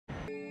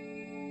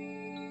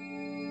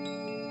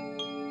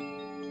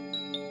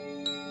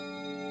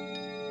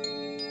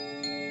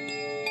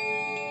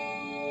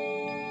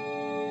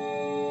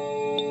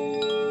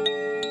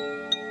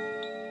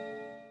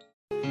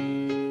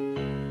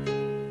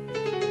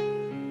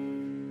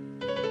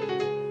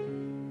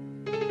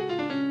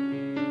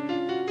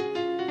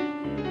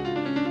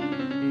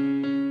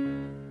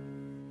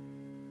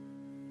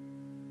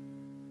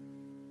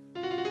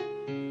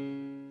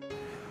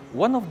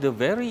One of the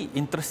very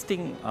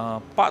interesting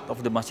part of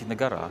the Masjid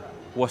Negara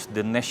was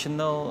the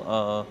national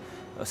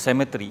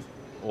cemetery,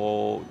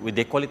 or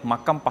they call it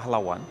Makam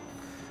Pahlawan.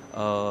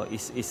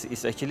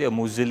 Is actually a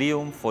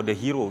mausoleum for the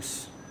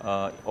heroes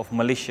of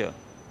Malaysia.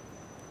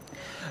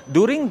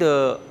 During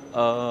the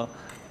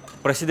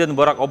President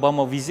Barack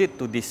Obama visit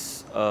to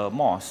this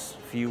mosque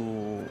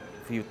few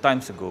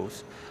times ago,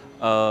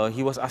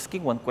 he was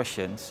asking one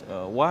question: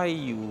 why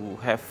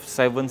you have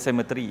 7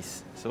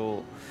 cemeteries?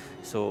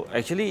 So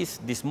actually,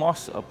 this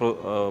mosque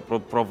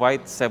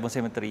provides 7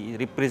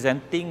 cemeteries,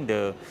 representing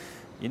the.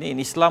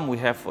 In Islam we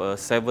have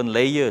 7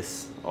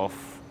 layers of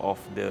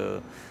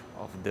the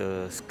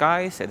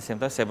skies, at the same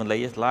time 7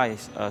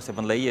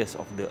 layers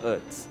of the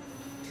earth.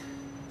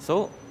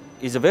 So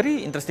it's a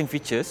very interesting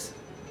features.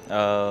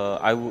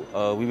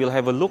 We will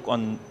have a look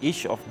on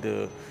each of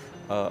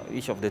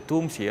the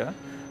tombs here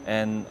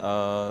and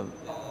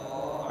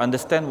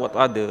understand what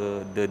are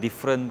the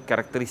different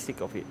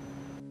characteristics of it.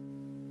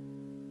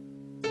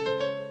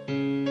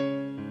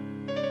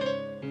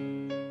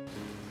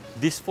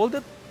 This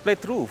folded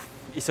plate roof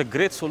is a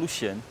great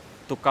solution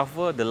to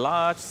cover the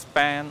large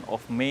span of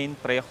main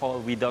prayer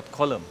hall without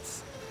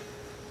columns.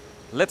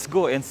 Let's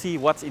go and see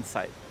what's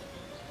inside.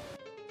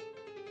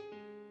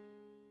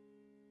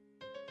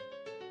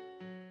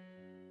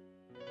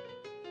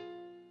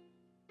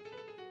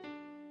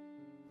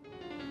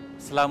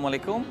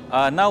 Assalamualaikum.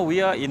 Now we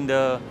are in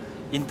the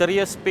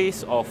interior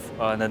space of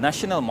the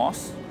National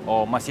Mosque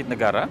or Masjid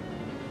Negara,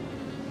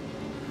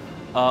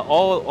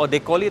 or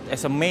they call it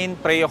as a main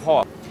prayer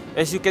hall.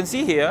 As you can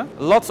see here,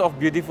 lots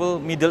of beautiful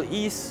Middle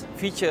East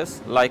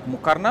features like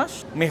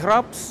mukarnash.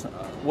 Mihrabs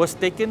was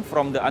taken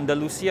from the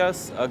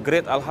Andalusia's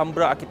great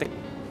Alhambra architecture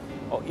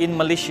in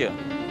Malaysia.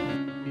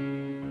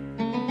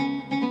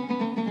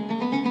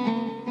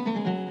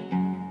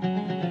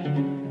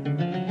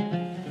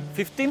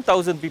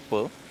 "15,000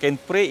 people can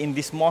pray in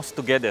this mosque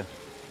together.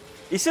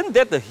 Isn't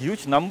that a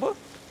huge number?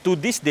 To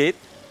this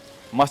date,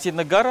 Masjid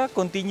Negara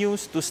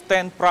continues to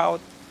stand proud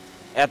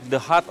at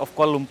the heart of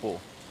Kuala Lumpur,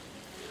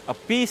 a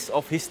piece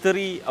of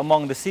history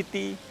among the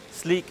city,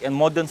 sleek and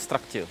modern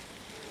structure.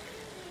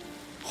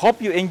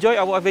 Hope you enjoy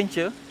our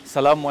adventure.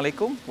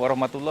 Assalamualaikum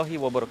warahmatullahi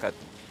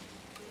wabarakatuh.